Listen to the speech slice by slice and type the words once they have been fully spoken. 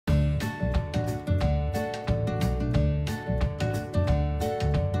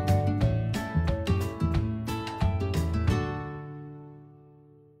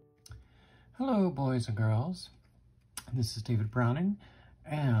Hello, boys and girls. This is David Browning,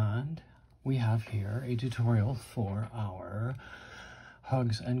 and we have here a tutorial for our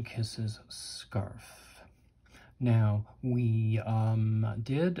Hugs and Kisses scarf. Now, we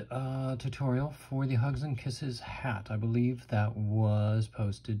did a tutorial for the Hugs and Kisses hat. I believe that was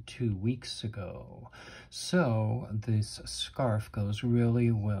posted 2 weeks ago. So this scarf goes really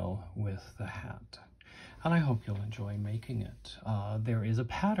well with the hat, and I hope you'll enjoy making it. There is a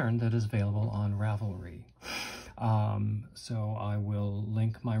pattern that is available on Ravelry. So I will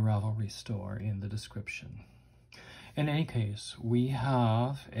link my Ravelry store in the description. In any case, we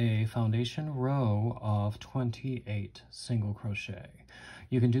have a foundation row of 28 single crochet.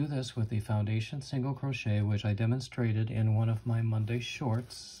 You can do this with the foundation single crochet, which I demonstrated in one of my Monday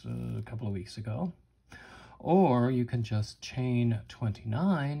shorts a couple of weeks ago. Or you can just chain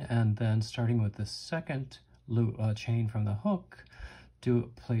 29 and then, starting with the second loop, chain from the hook,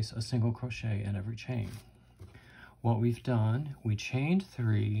 place a single crochet in every chain. What we've done, we chained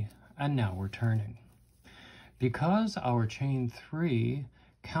 3 and now we're turning. Because our chain 3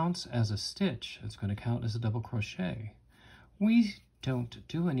 counts as a stitch, it's going to count as a double crochet. We don't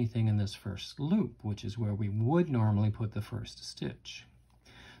do anything in this first loop, which is where we would normally put the first stitch.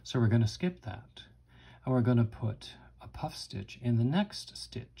 So we're going to skip that. And we're going to put a puff stitch in the next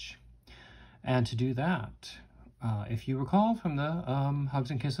stitch. And to do that, if you recall from the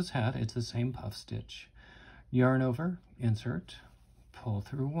Hugs and Kisses hat, it's the same puff stitch. Yarn over, insert, pull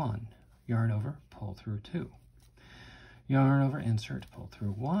through 1. Yarn over, pull through 2. Yarn over, insert, pull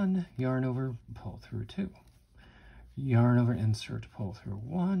through 1. Yarn over, pull through 2. Yarn over, insert, pull through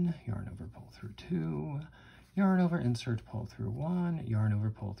 1. Yarn over, pull through 2. Yarn over, insert, pull through 1, yarn over,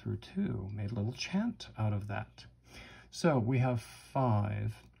 pull through 2. Made a little chant out of that. So we have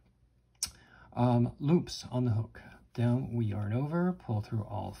 5 loops on the hook. Down we yarn over, pull through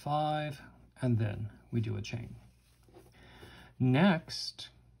all 5, and then we do a chain. Next,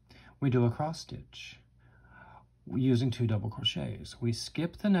 we do a cross stitch using 2 double crochets. We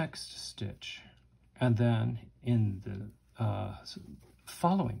skip the next stitch, and then in the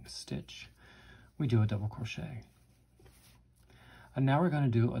following stitch, we do a double crochet. And now we're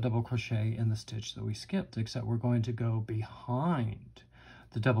going to do a double crochet in the stitch that we skipped, except we're going to go behind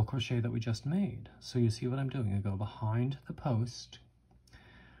the double crochet that we just made. So you see what I'm doing. I go behind the post,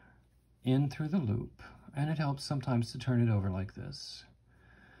 in through the loop, and it helps sometimes to turn it over like this,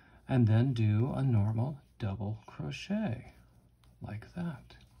 and then do a normal double crochet like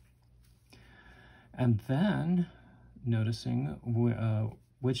that. And then noticing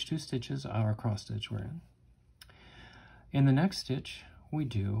which 2 stitches our cross stitch we're in. In the next stitch, we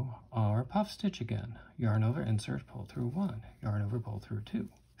do our puff stitch again. Yarn over, insert, pull through 1. Yarn over, pull through 2.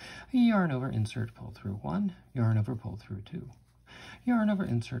 Yarn over, insert, pull through 1. Yarn over, pull through 2. Yarn over,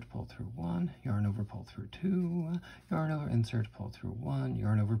 insert, pull through 1. Yarn over, pull through 2. Yarn over, insert, pull through 1.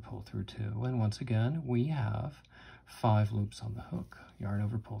 Yarn over, pull through 2. And once again, we have 5 loops on the hook. Yarn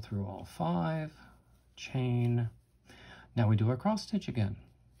over, pull through all 5. Chain. Now we do our cross stitch again.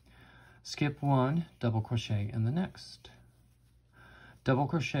 Skip 1, double crochet in the next. Double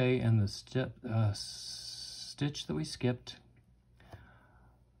crochet in the stitch that we skipped,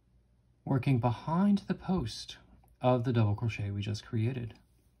 working behind the post of the double crochet we just created.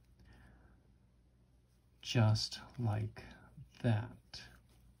 Just like that.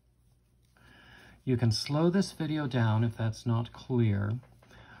 You can slow this video down if that's not clear,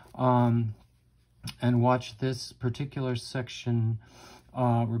 and watch this particular section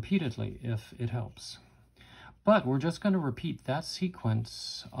repeatedly if it helps. But we're just going to repeat that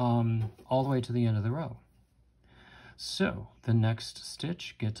sequence all the way to the end of the row. So the next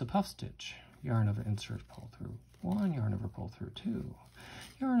stitch gets a puff stitch. Yarn over, insert, pull through 1, yarn over, pull through 2.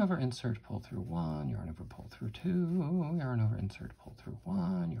 Yarn over, insert, pull through 1, yarn over, pull through 2, yarn over, insert, pull through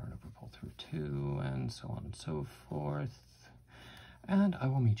 1, yarn over, pull through 2, and so on and so forth. And I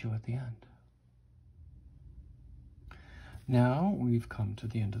will meet you at the end. Now we've come to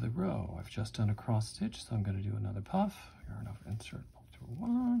the end of the row. I've just done a cross stitch, so I'm going to do another puff. Yarn over, insert, pull through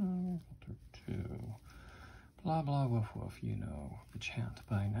 1, pull through 2. Blah, blah, woof, woof. You know the chant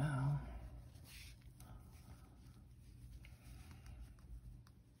by now.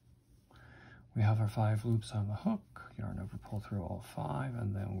 We have our 5 loops on the hook. Yarn over, pull through all 5,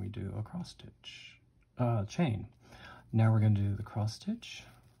 and then we do a cross stitch, chain. Now we're going to do the cross stitch.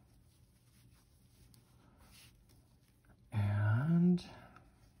 And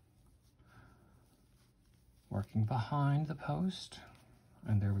working behind the post,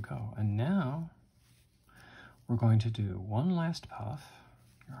 and there we go. And now we're going to do one last puff.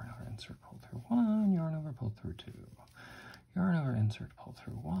 Yarn over, insert, pull through 1, yarn over, pull through 2. yarn over, insert, pull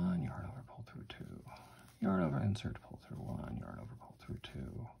through 1, yarn over, pull through 2, yarn over, insert, pull through 1, yarn over, pull through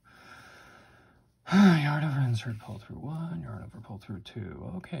 2, yarn over, insert, pull through 1, yarn over, pull through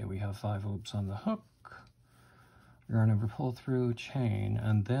 2. Okay, we have 5 loops on the hook, yarn over, pull through, chain,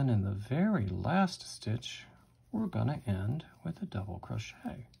 and then in the very last stitch, we're gonna end with a double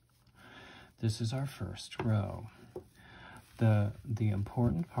crochet. This is our first row. The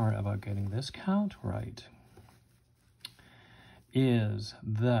important part about getting this count right is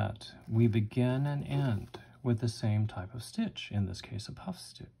that we begin and end with the same type of stitch, in this case a puff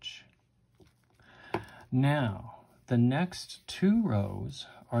stitch. Now, the next 2 rows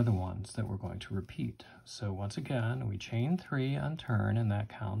are the ones that we're going to repeat. So once again, we chain 3 and turn, and that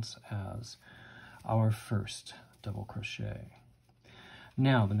counts as our first double crochet.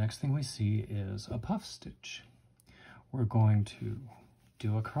 Now, the next thing we see is a puff stitch. We're going to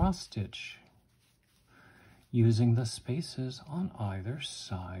do a cross stitch using the spaces on either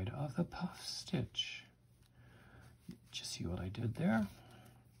side of the puff stitch. Did you see what I did there?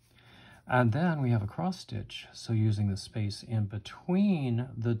 And then we have a cross stitch, so using the space in between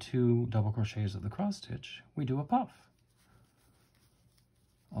the 2 double crochets of the cross stitch, we do a puff.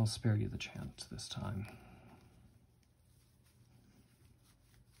 I'll spare you the chance this time.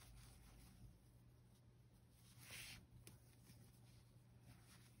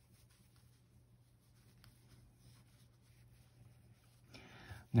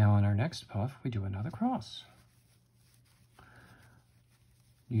 Now in our next puff, we do another cross,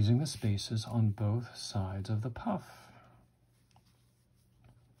 using the spaces on both sides of the puff.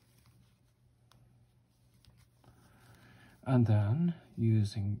 And then,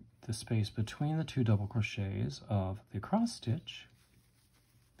 using the space between the 2 double crochets of the cross stitch,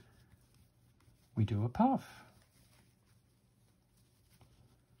 we do a puff.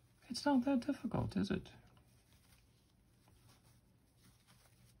 It's not that difficult, is it?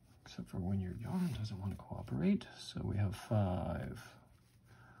 Except for when your yarn doesn't want to cooperate. So we have 5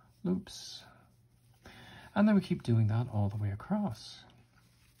 loops, and then we keep doing that all the way across,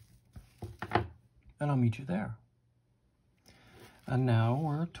 and I'll meet you there. And now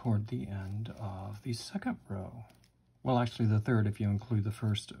we're toward the end of the second row. Well, actually the third if you include the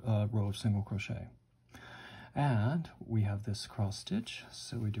first row of single crochet. And we have this cross stitch,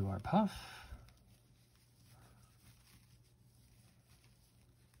 so we do our puff,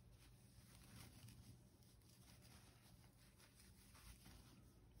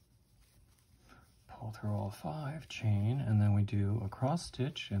 pull through all 5, chain, and then we do a cross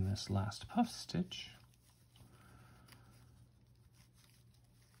stitch in this last puff stitch.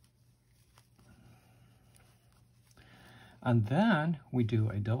 And then we do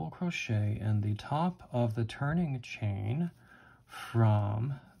a double crochet in the top of the turning chain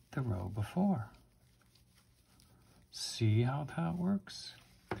from the row before. See how that works?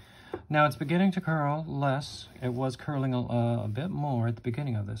 Now it's beginning to curl less. It was curling a bit more at the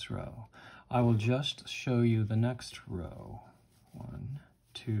beginning of this row. I will just show you the next row. 1,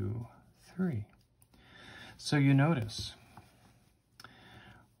 2, 3. So you notice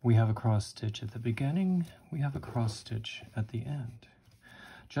we have a cross stitch at the beginning, we have a cross stitch at the end.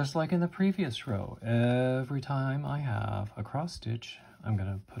 Just like in the previous row, every time I have a cross stitch, I'm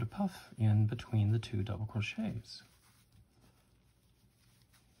going to put a puff in between the 2 double crochets.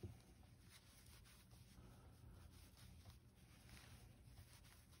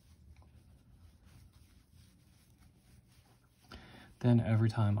 Then every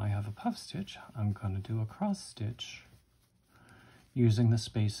time I have a puff stitch, I'm going to do a cross stitch using the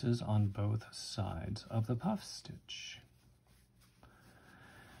spaces on both sides of the puff stitch.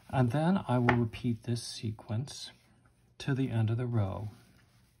 And then I will repeat this sequence to the end of the row.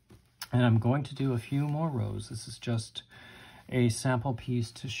 And I'm going to do a few more rows. This is just a sample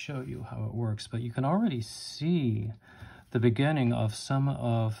piece to show you how it works, but you can already see the beginning of some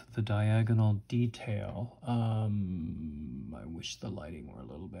of the diagonal detail. I wish the lighting were a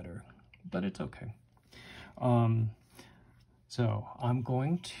little better, but it's okay. So I'm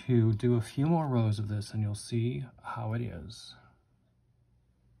going to do a few more rows of this and you'll see how it is.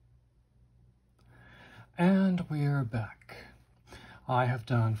 And we're back. I have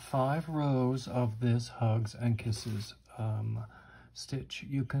done 5 rows of this Hugs and Kisses stitch.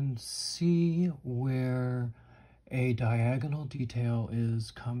 You can see where a diagonal detail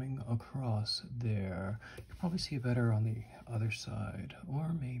is coming across there. You can probably see it better on the other side,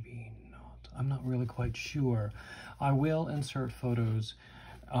 or maybe not. I'm not really quite sure. I will insert photos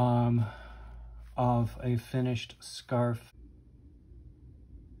of a finished scarf.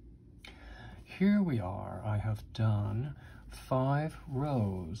 here we are. I have done 5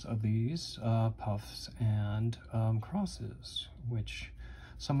 rows of these puffs and crosses, which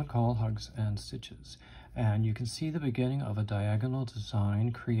some would call hugs and stitches. And you can see the beginning of a diagonal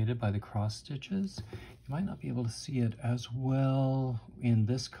design created by the cross stitches. You might not be able to see it as well in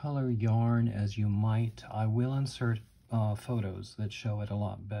this color yarn as you might. I will insert photos that show it a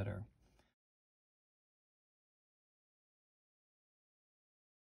lot better.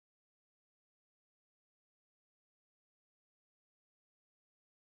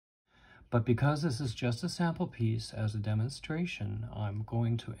 But because this is just a sample piece as a demonstration, I'm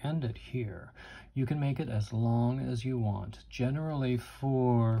going to end it here. You can make it as long as you want. Generally,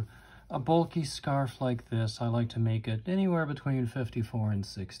 for a bulky scarf like this, I like to make it anywhere between 54 and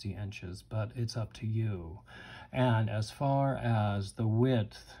 60 inches, but it's up to you. And as far as the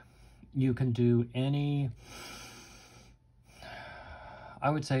width, you can do any, I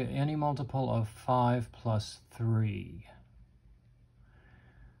would say any multiple of 5 plus 3.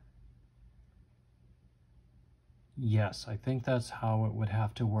 Yes, I think that's how it would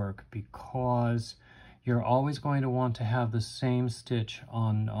have to work, because you're always going to want to have the same stitch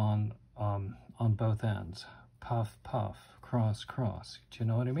on both ends. Puff, puff, cross, cross. Do you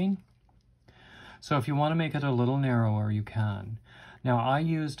know what I mean? So if you want to make it a little narrower, you can. Now I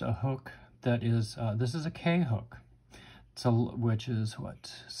used a hook that is, this is a K hook, which is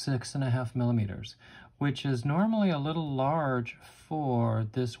what, 6.5 millimeters, which is normally a little large for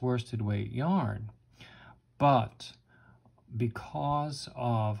this worsted weight yarn. But because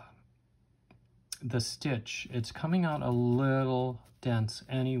of the stitch, it's coming out a little dense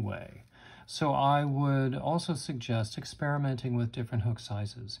anyway. So I would also suggest experimenting with different hook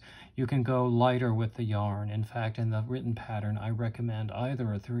sizes. You can go lighter with the yarn. In fact, in the written pattern, I recommend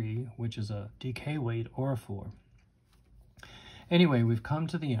either a 3, which is a DK weight, or a 4. Anyway, we've come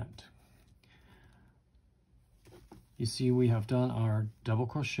to the end. You see, we have done our double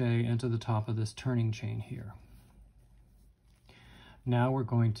crochet into the top of this turning chain here. Now we're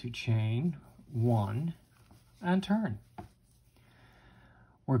going to chain 1 and turn.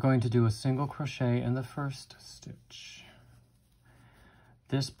 We're going to do a single crochet in the first stitch.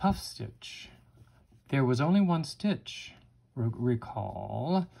 This puff stitch, there was only 1 stitch,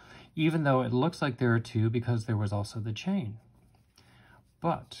 recall, even though it looks like there are 2 because there was also the chain.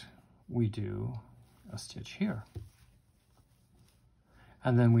 But we do a stitch here.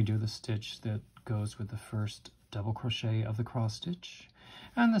 And then we do the stitch that goes with the first double crochet of the cross stitch,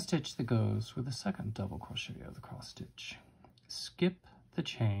 and the stitch that goes with the second double crochet of the cross stitch. Skip the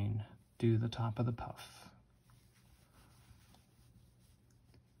chain, do the top of the puff.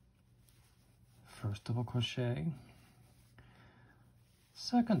 First double crochet,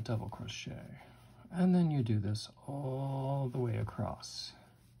 second double crochet, and then you do this all the way across.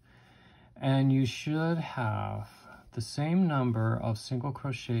 And you should have the same number of single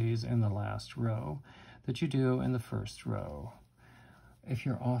crochets in the last row that you do in the first row. If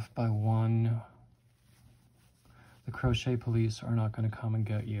you're off by 1, the crochet police are not going to come and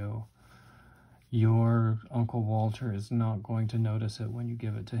get you. Your Uncle Walter is not going to notice it when you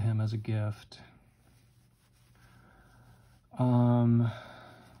give it to him as a gift. Do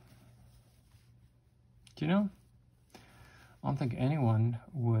you know? I don't think anyone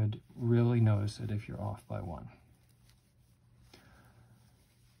would really notice it if you're off by 1.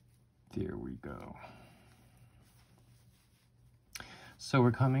 There we go. So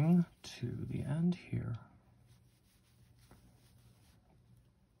we're coming to the end here.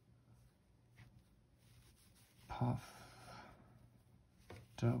 Puff,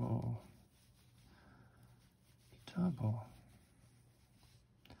 double, double,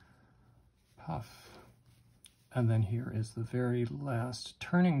 puff. And then here is the very last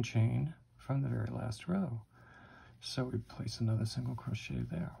turning chain from the very last row. So we place another single crochet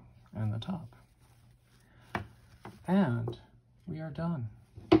there and the top. And we are done.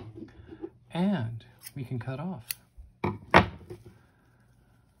 And we can cut off.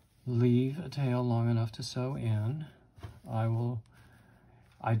 Leave a tail long enough to sew in.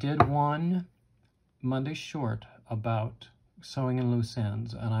 I did one Monday short about sewing in loose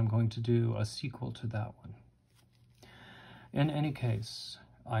ends, and I'm going to do a sequel to that one. In any case,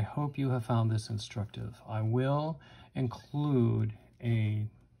 I hope you have found this instructive. I will include a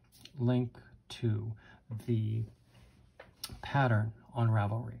link to the pattern on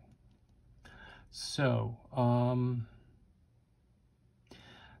Ravelry. So,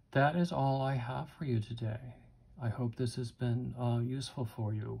 that is all I have for you today. I hope this has been useful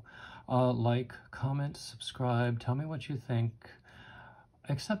for you. Like, comment, subscribe, tell me what you think.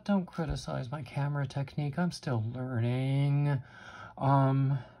 Except don't criticize my camera technique. I'm still learning.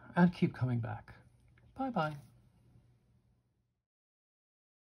 and keep coming back. Bye-bye.